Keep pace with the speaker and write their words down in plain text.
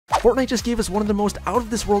Fortnite just gave us one of the most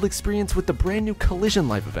out-of-this-world experience with the brand new Collision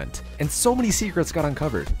Live event, and so many secrets got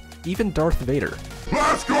uncovered, even Darth Vader.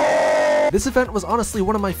 Let's go! This event was honestly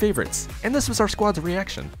one of my favorites, and this was our squad's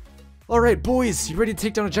reaction. Alright boys, you ready to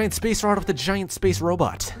take down a giant space rod with a giant space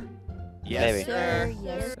robot? Yes. Sir,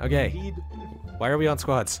 yes. Okay, why are we on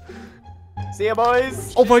squads? See ya,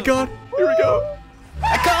 boys. Oh my god, here we go!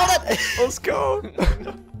 I called it. Let's go!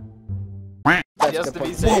 Just to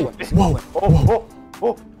be safe. Whoa, whoa,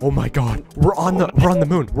 Oh. oh my god, we're on the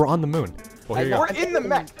moon, we're on the moon. Oh, here you go. We're in the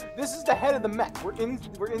mech. This is the head of the mech.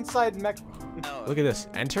 We're inside mech. Look at this.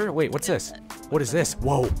 Enter? Wait, what's this? What is this?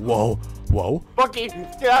 Whoa, whoa, whoa. Spunky,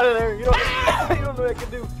 get out of there. You don't know what I can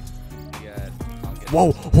do.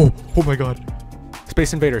 Whoa, oh, oh my god.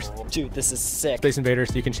 Space Invaders. Dude, this is sick. Space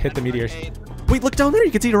Invaders, you can hit the meteors. Wait, look down there,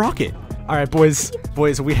 you can see a rocket. Alright, boys,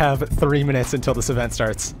 we have 3 minutes until this event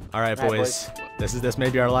starts. Alright, boys. This may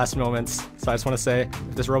be our last moments. So I just want to say,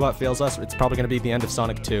 if this robot fails us, it's probably going to be the end of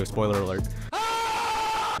Sonic 2. Spoiler alert.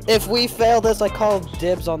 If we fail this, I call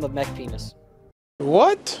dibs on the mech penis.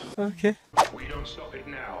 What? Okay. We don't stop it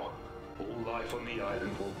now. All life on the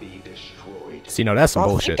island will be destroyed. See, no, that's some Oh,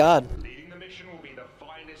 bullshit. thank God. Leading the mission will be the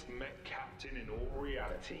finest mech captain in all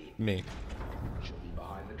reality. Me. She'll be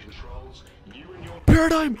behind the controls. You and your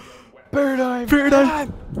Paradigm! Paradigm!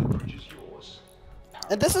 bridge is yours.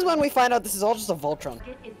 And this is when we find out this is all just a Voltron.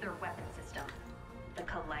 It is their weapon system, the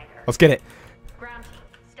Collider. Let's get it. Ground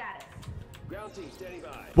team, status. Ground team standing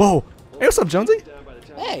by. Whoa. Hey, what's up, Jonesy? Down by the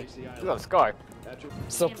town Hey. reach the Look at island. the scar.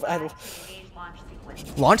 So, Stand by to engage launch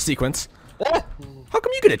sequence. Launch sequence? Ah, How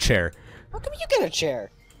come you get a chair? how come you get a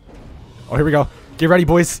chair? Oh, here we go. Get ready,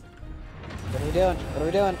 boys. What are we doing? What are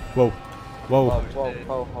we doing? Whoa. Whoa.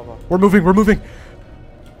 Whoa, hold on. We're moving.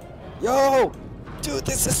 Yo! Dude,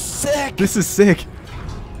 this is sick! This is sick.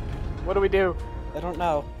 What do we do? I don't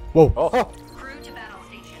know. Whoa. Oh, Crew to battle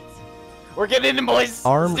stations. we're getting in, boys.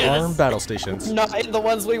 Arm Let's do this. battle stations. Not the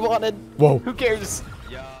ones we wanted. Whoa. Who cares?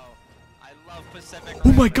 Yo, I love Pacific.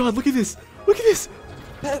 Oh my god, look at this. Look at this.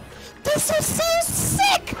 This is so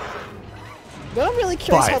sick! But I'm really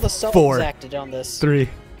curious 5, how the Suns 4, acted on this. 3.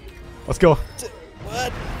 Let's go.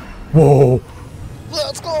 What? Whoa.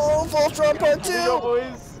 Let's go, Voltron Part 2! Here we go,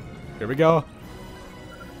 boys. Here we go.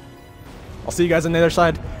 I'll see you guys on the other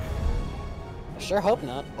side. I sure hope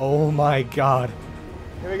not. Oh my god.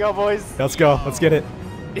 Here we go, boys. Let's go. Let's get it.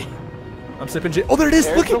 I'm sipping gin. Oh, there it is.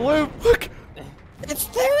 There's Look the at loop. Look. There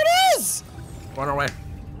it is! Run our way.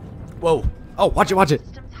 Whoa. Oh, watch it.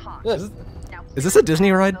 Systems hot. Yes. Now Is this a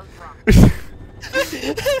Disney ride? goes wrong.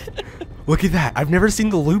 Look at that. I've never seen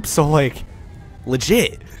the loop so, like,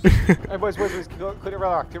 legit. Hey, boys, clear the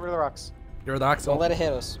rock. Get rid of the rocks. You're the ox. Don't let it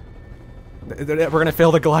hit us. We're gonna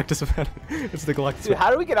fail the Galactus event. It's the Galactus Dude, event. how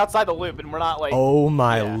do we get outside the loop and we're not like? Oh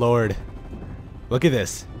my Yeah. lord. Look at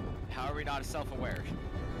this. How are we not self-aware?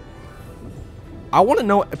 I want to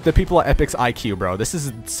know the people at Epic's IQ, bro. This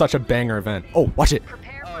is such a banger event. Oh, watch it.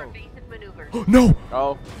 Prepare for evasive maneuvers. No!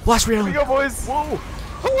 Oh. Blast Here reality. we go, boys. Whoa.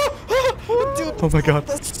 Dude, Oh my god.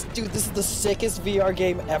 Dude, this is the sickest VR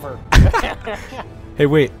game ever. Hey,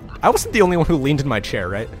 wait. I wasn't the only one who leaned in my chair,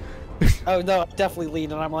 right? Oh no, definitely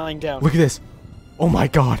lean and I'm lying down. Look at this. Oh my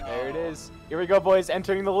god. There it is. Here we go, boys.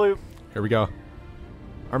 Entering the loop. Here we go.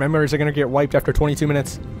 Our memories are gonna get wiped after 22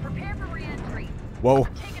 minutes. Prepare for re-entry. Whoa.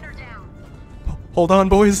 Taking her down. Hold on,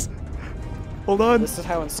 boys. Hold on. This is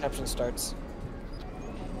how Inception starts.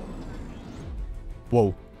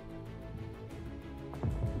 Whoa.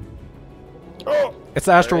 Oh. It's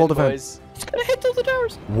the Astroworld event. Boys. It's gonna hit through the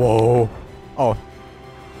towers. Whoa. Oh.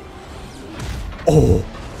 Oh.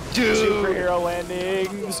 Superhero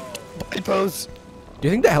landings. Pose. Do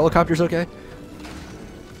you think the helicopter's okay?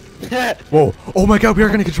 Whoa. Oh my god, we are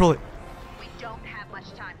gonna control it. We don't have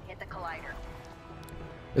much time to hit the Collider.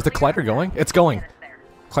 Is the Collider going? It's going. Get us there.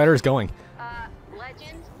 Collider is going.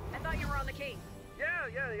 Legend, I thought you were on the case.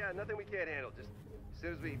 Yeah. Nothing we can't handle. Just as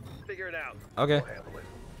soon as we figure it out. Okay. We'll handle it.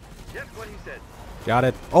 Yep, what he said. Got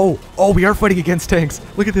it. Oh, we are fighting against tanks.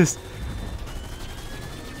 Look at this.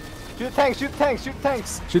 Shoot the tanks. Shoot the tanks. Shoot the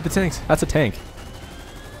tanks. Shoot the tanks. That's a tank.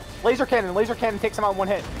 Laser cannon. Laser cannon takes them out in one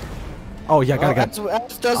hit. Oh yeah, got it.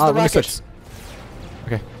 As does Let the me switch. rockets.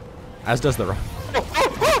 Okay. As does the rock.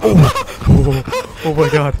 Oh my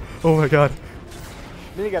god. Oh my god.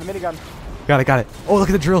 Minigun. Got it. Oh, look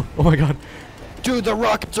at the drill. Oh my god. Dude, the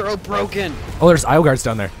rockets are all broken. Oh, there's IO guards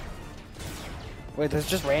down there. Wait, there's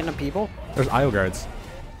just random people? There's IO guards.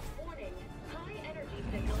 Warning, high energy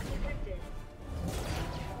signal detected.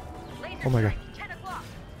 Laser Oh my god. strike, 10 o'clock.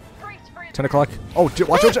 Brace for 10 o'clock. Oh,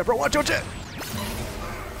 watch your jet, bro. Watch your jet.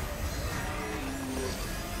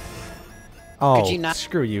 Oh, Could you not-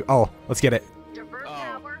 screw you. Oh, let's get it. Divert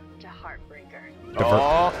power, to Heartbreaker.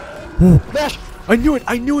 Mesh! I knew it!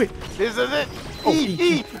 I knew it! This is it! Oh,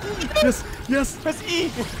 E! Yes! Yes! Press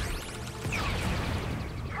E!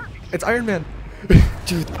 It's Iron Man!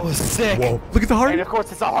 Dude, that was sick. Whoa! Look at the And heart! of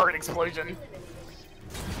course it's a heart explosion.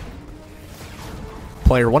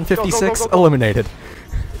 Player 156 Go, go, go, go. eliminated.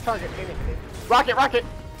 Target. Rocket, rocket!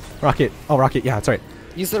 Rocket. Oh, rocket. Yeah, that's right.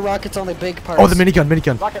 Use the rockets on the big parts. Oh, the minigun.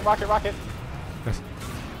 Minigun. Rocket, rocket, rocket. Yes.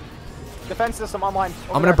 Defense system online. Over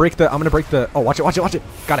I'm gonna there. break the. I'm gonna break the. Oh, watch it. Watch it. Watch it.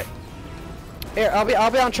 Got it. Here, I'll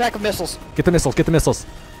be on track of missiles. Get the missiles. Get the missiles.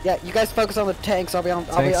 Yeah, you guys focus on the tanks.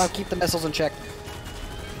 I'll keep the missiles in check.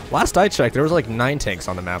 Last I checked, there was like 9 tanks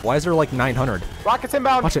on the map. Why is there like 900? Rockets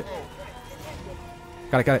inbound. Watch it.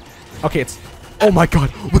 Got it. Got it. Okay, it's. Oh my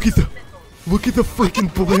God! Look at the freaking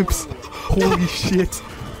blimps! Holy shit!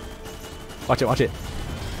 Watch it. Watch it.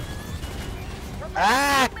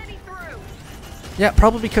 Ah! Let me through. Yeah,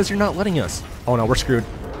 probably because you're not letting us. Oh no, we're screwed.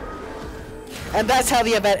 And that's how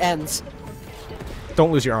the event ends.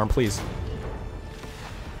 Don't lose your arm, please.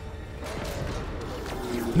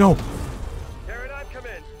 No! Paradigm, come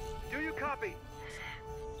in. Do you copy?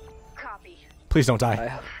 Copy. Please don't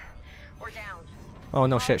die. We're down. Oh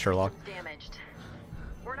no All shit, Sherlock. systems damaged.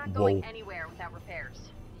 We're not Whoa. going anywhere without repairs.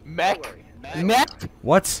 Mech. Mech?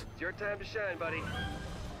 What? It's your time to shine, buddy.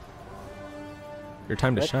 Your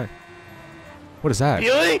time to shine. What is that?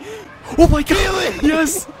 Really? Oh my God!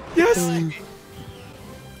 Yes! Yes!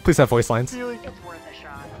 Please have voice lines. Really? It's worth a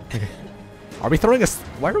shot. Are we throwing us?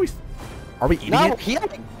 Why are we? Are we eating No, it?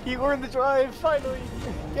 He learned the drive, finally.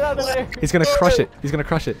 Get out of there. He's gonna crush it. He's gonna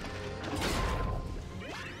crush it.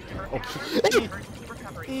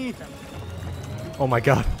 E. Oh my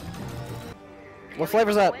God. What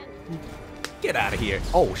flavor's that? Get out of here.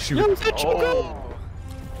 Oh shoot. Oh.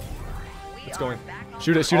 It's going.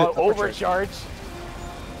 Shoot it. Shoot it. Overcharge.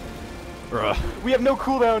 Ugh. We have no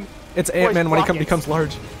cooldown. It's Ant-Man when he rockets. becomes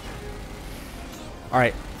large. All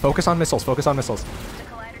right. Focus on missiles. Focus on missiles. The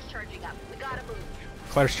collider's charging up. We gotta move.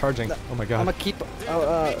 Claire's charging. Oh my I'm God. gonna keep.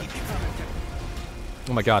 Oh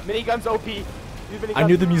my God. Miniguns OP. These miniguns. I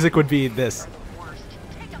knew the music would be this. Worst.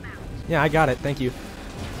 Take 'em out. Yeah, I got it. Thank you.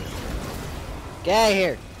 Get out of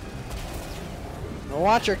here.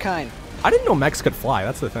 Watch your kind. I didn't know mechs could fly.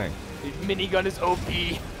 That's the thing. This minigun is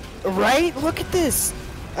OP. Right? Look at this.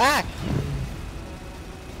 Ah!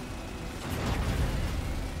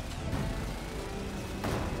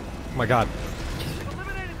 Oh my God.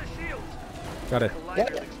 Eliminated the shield. Got it.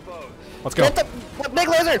 Collider's exposed. Let's go. Get the big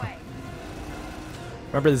laser!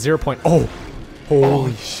 Remember the 0 point. Oh.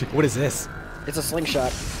 Holy shit. What is this? It's a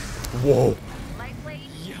slingshot. Whoa. Light blade.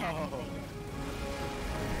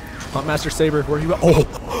 Huntmaster Saber, where are you at?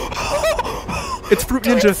 Oh. It's Fruit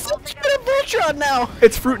Ninja. It's a Voltron now!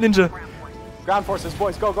 It's Fruit Ninja. Ground forces,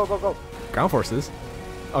 boys. Go, go, go, go. Ground forces.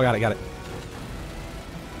 Oh, got it. Got it.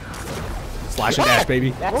 Slash and dash,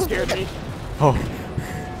 baby. That scared me. Oh.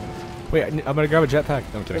 Wait, I'm gonna grab a jetpack.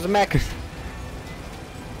 No, I'm There's a kidding. mech.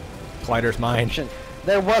 Collider's mine.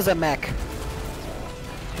 There was a mech.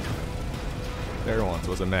 There once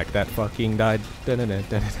was a mech that fucking died. All enemy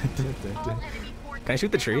Can I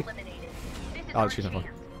shoot the tree? eliminated. This is I'll our shoot that one.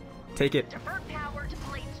 chance. Take it. Divert power to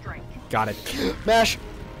blade strike. Got it. Mash.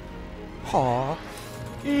 Aw.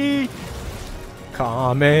 E.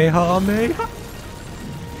 Kamehameha.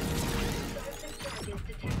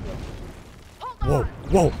 Whoa,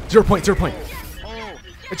 whoa. 0 point, 0 point.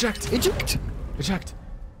 Eject. Eject. Eject.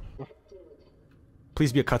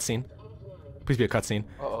 Please be a cutscene. Please be a cutscene.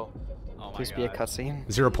 Uh-oh. Oh my Please God. be a cutscene.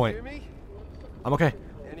 0 point. Hear me? I'm okay.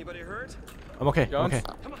 Anybody hurt? I'm okay. I'm Jones? okay.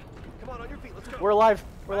 Come on your feet. Let's go. We're alive.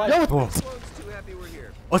 We're alive. No, Whoa. Sloan's too happy we're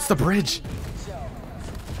here. What's the bridge?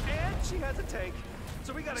 And she has a tank.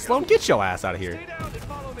 So we gotta Sloan, go. get your ass out of here. Stay down and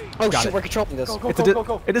follow me. Oh Got shit, it. we're controlling this. Go, go, It's a go, go,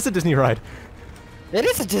 go. it is a Disney ride. It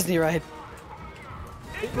is a Disney ride.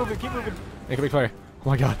 Keep moving, keep moving. Make a big fire. Oh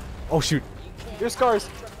my God. Oh shoot. There's scars.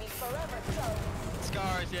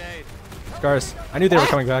 Scars, yay. Scars. I knew they were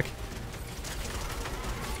coming back.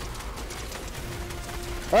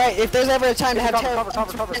 Alright, if there's ever a time to have Cover, terror. cover,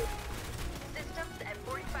 cover, cover. Systems at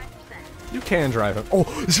 45%. You can drive him.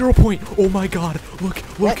 Oh, 0 point. Oh my God. Look,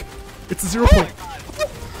 look. What? It's a 0 point.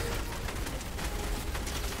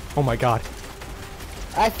 Oh my God.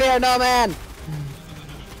 I fear no man.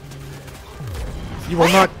 You will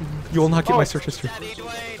not. You will not get my search history. Daddy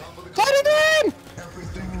Dwayne. Daddy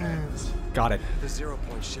Got it. The 0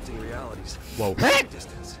 point shifting realities. Whoa. Dwayne!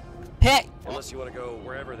 Distance. Hey, Unless you want to go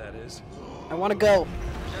wherever that is. I want to go.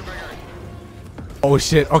 Oh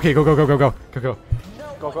shit. Okay, go, go, go, go, go, go, go.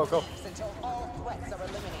 Go, go, go.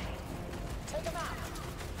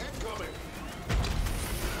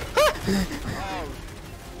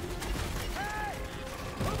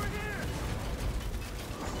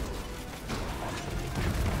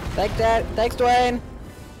 Thanks, Dwayne.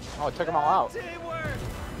 Oh, it took them all out.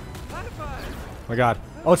 Oh my god.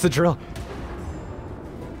 Oh, it's the drill.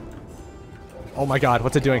 Oh my god,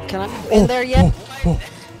 what's it doing? Can I in there yet? Whoa,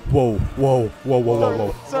 whoa, whoa, whoa, whoa,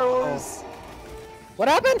 whoa. Star Wars. What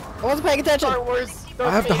happened? I wasn't paying attention. Star Wars.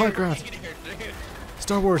 I have the high ground.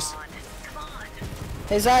 Star Wars.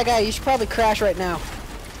 Hey, Zyguy, you should probably crash right now.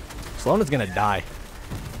 Sloan is gonna die.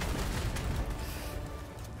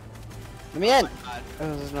 Let me in.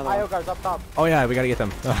 Oh, there's another IO one. guys up top. Oh yeah, we gotta get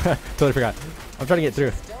them. Totally forgot. I'm trying to get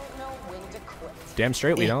through. Damn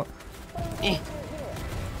straight we don't.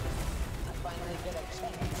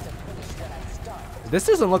 This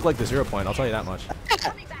doesn't look like the 0 point, I'll tell you that much.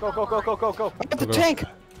 Go, go, go, go, go, go. Up the Go. tank.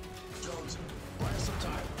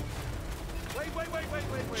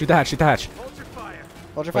 Shoot the hatch, shoot the hatch.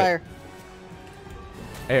 Hold your Wait. fire.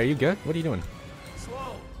 Hey, are you good? What are you doing?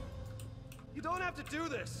 Slow. You don't have to do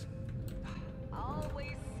this.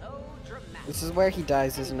 Always so dramatic. This is where he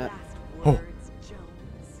dies, isn't it? Oh.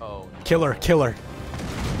 Oh. Killer, killer.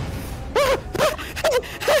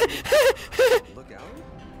 Look out.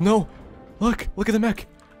 No! Look at the mech!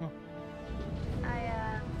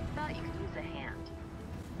 I thought you could use a hand.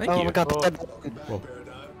 Thank Oh you. my god. Whoa.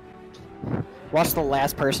 Watch the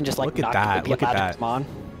last person just like Look at knock that, the look at magic that. on.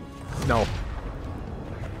 No.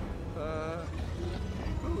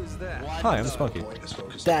 Who is that? Hi, I'm Spunky.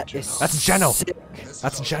 That is That's Geno. sick.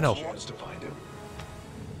 That's Geno. Let's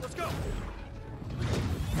go.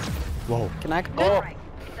 Whoa. Can I? Oh. Right.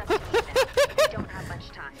 That's the we don't have much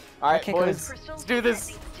time. All right, can't go boys. Crystals, Let's do this.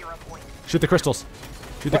 ending 0 points. Shoot the crystals.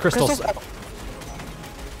 Shoot the crystals.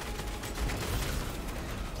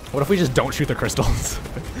 What if we just don't shoot the crystals?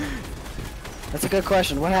 That's a good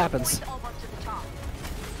question. What happens? Points almost to the top.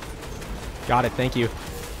 Got it, thank you.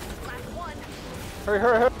 Last one. Hurry,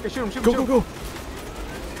 hurry, hurry. Shoot him, shoot him, Go, shoot go, him. go!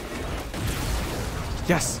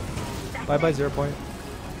 Yes! Bye-bye 0 point.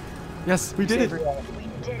 Yes, we did it! We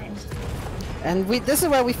did it. And this is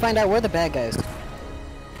where we find out we're the bad guys.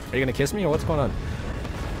 Are you gonna kiss me or what's going on?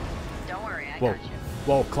 Don't worry, I Whoa. got you.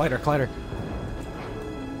 Whoa, Collider, Collider.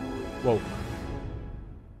 Whoa.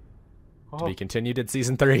 To be continued in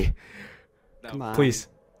season 3. Come on. Please.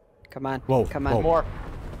 Come on. Whoa, Come on. whoa. More.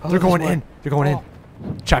 Oh, They're there's going more. in. They're going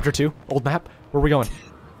in. Chapter 2, old map. Where are we going?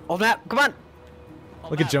 Old map. Come on.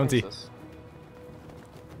 Look at Jonesy.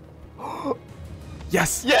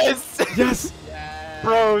 Yes! Yes. Yes!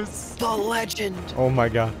 Bros. The legend. Oh my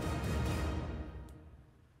god.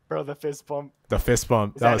 Bro, the fist bump. The fist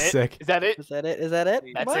bump. Is That was it? sick. Is that it? Is that it? Is that it?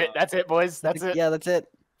 That's it. That's it, boys. That's it. Yeah, that's it.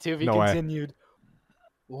 To be No way. continued.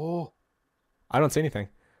 Oh. I don't see anything.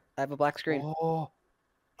 I have a black screen. Oh.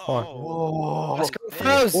 Hold on. Oh. My screen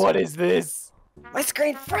froze. What is this? My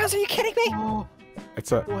screen froze. Are you kidding me? Oh.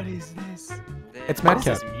 It's a. What is this? It's What is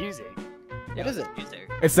Madcap. this music? What is it?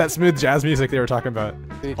 It's that smooth jazz music they were talking about.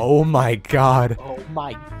 Oh my god. Oh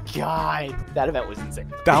my god. That event was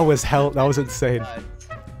insane. That was hell. That was insane.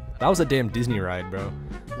 That was a damn Disney ride, bro.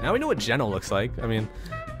 Now we know what Geno looks like. I mean,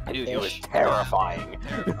 Dude, it was terrifying.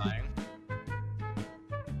 Terrifying.